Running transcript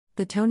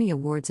The Tony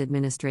Awards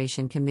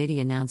Administration Committee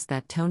announced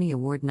that Tony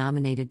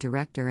Award-nominated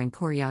director and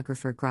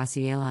choreographer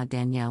Graciela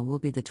Daniele will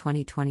be the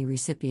 2020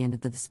 recipient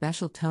of the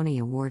Special Tony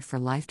Award for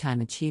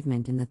Lifetime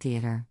Achievement in the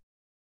Theater.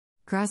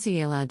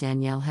 Graciela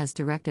Daniele has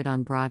directed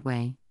on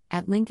Broadway,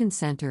 at Lincoln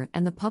Center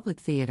and the Public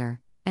Theater,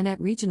 and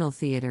at regional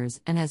theaters,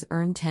 and has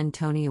earned 10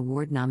 Tony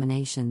Award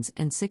nominations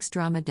and 6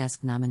 Drama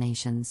Desk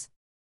nominations.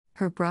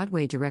 Her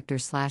Broadway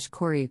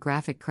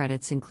director/choreographic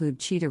credits include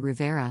Chita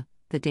Rivera,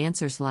 The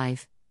Dancer's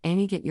Life,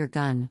 Annie Get Your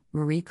Gun,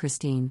 Marie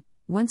Christine,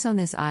 Once on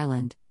This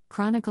Island,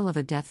 Chronicle of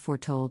a Death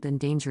Foretold and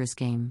Dangerous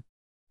Game.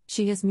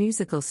 She has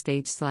musical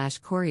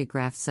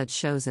stage/choreographed such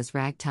shows as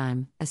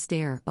Ragtime,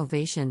 Astaire,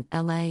 Ovation,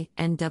 LA,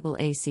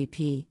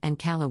 NAACP, and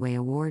Callaway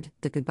Award,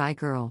 The Goodbye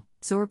Girl,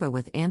 Zorba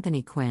with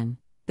Anthony Quinn,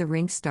 The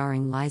Rink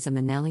starring Liza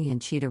Minnelli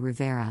and Chita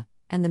Rivera,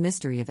 and The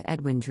Mystery of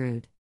Edwin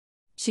Drood.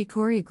 She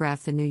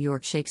choreographed the New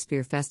York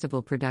Shakespeare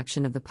Festival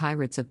production of The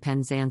Pirates of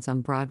Penzance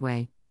on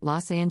Broadway,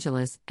 Los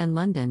Angeles, and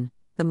London,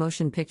 the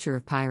motion picture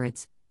of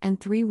Pirates, and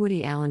 3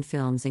 Woody Allen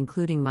films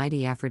including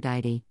Mighty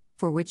Aphrodite,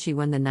 for which she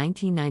won the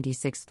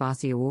 1996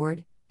 Fosse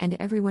Award, and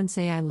Everyone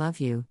Say I Love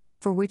You,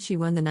 for which she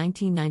won the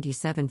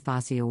 1997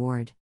 Fosse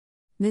Award.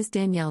 Ms.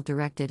 Daniele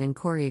directed and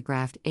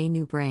choreographed A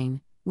New Brain,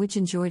 which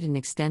enjoyed an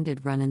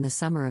extended run in the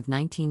summer of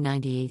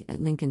 1998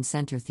 at Lincoln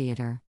Center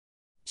Theater.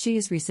 She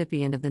is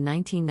recipient of the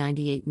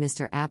 1998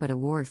 Mr. Abbott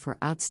Award for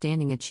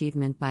Outstanding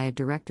Achievement by a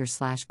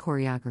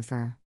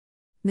Director/Choreographer.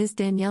 Ms.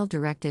 Daniele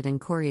directed and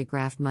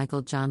choreographed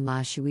Michael John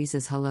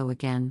LaChiusa's Hello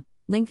Again,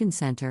 Lincoln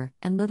Center,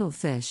 and Little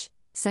Fish,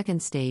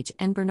 Second Stage,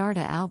 and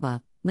Bernarda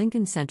Alba,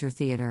 Lincoln Center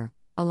Theater,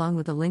 along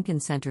with the Lincoln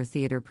Center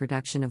Theater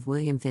production of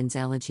William Finn's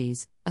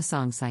Elegies, a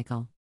song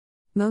cycle.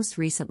 Most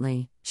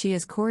recently, she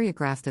has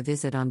choreographed The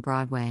Visit on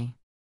Broadway.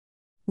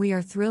 We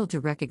are thrilled to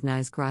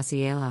recognize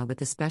Graciela with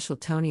the Special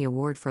Tony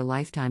Award for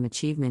Lifetime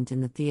Achievement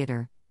in the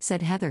Theater,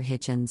 said Heather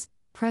Hitchens,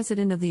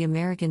 President of the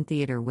American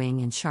Theater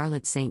Wing, and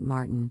Charlotte St.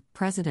 Martin,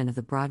 President of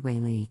the Broadway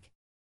League.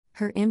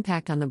 Her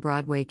impact on the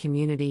Broadway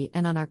community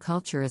and on our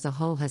culture as a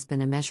whole has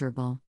been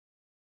immeasurable.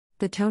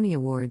 The Tony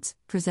Awards,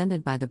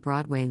 presented by the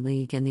Broadway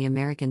League and the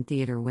American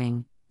Theater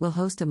Wing, will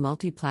host a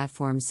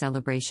multi-platform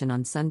celebration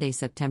on Sunday,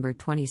 September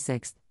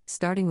 26,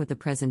 starting with the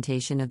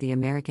presentation of the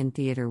American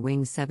Theater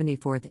Wing's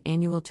 74th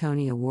Annual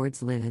Tony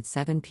Awards live at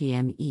 7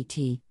 p.m. ET,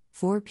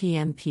 4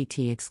 p.m.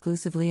 PT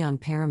exclusively on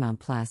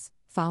Paramount+,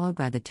 followed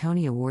by the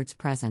Tony Awards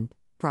Present,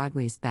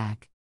 Broadway's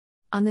Back,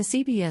 on the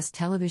CBS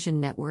television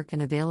network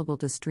and available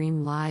to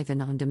stream live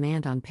and on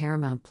demand on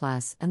Paramount+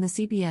 and the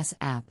CBS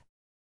app.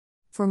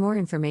 For more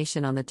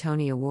information on the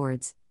Tony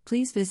Awards,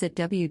 please visit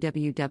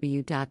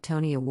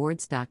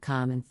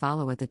www.tonyawards.com and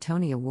follow at the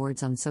Tony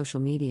Awards on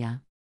social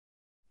media.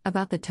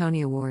 About the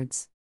Tony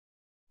Awards.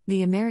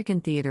 The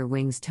American Theater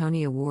Wing's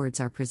Tony Awards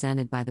are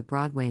presented by the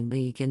Broadway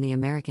League and the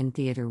American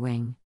Theater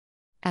Wing.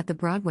 At the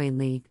Broadway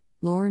League,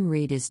 Lauren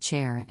Reed is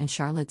chair and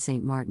Charlotte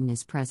St. Martin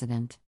is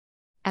president.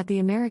 At the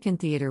American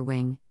Theater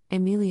Wing,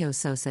 Emilio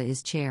Sosa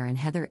is chair and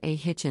Heather A.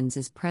 Hitchens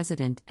is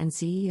president and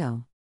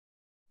CEO.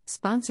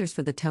 Sponsors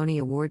for the Tony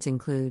Awards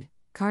include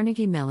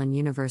Carnegie Mellon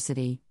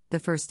University, the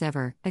first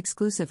ever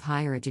exclusive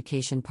higher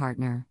education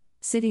partner;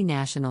 City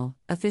National,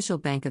 official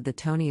bank of the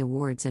Tony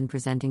Awards and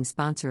presenting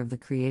sponsor of the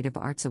Creative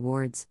Arts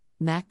Awards;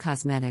 MAC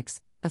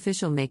Cosmetics,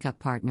 official makeup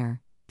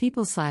partner;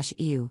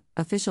 People/EU,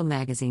 official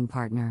magazine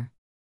partner.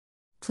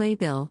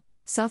 Playbill,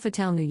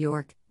 Sofitel New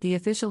York, the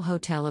official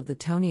hotel of the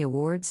Tony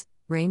Awards;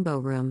 Rainbow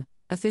Room,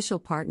 official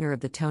partner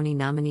of the Tony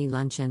Nominee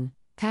Luncheon;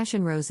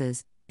 Passion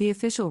Roses, the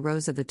official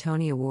rose of the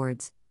Tony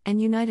Awards;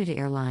 and United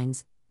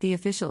Airlines, the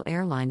official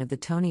airline of the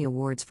Tony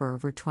Awards for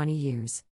over 20 years.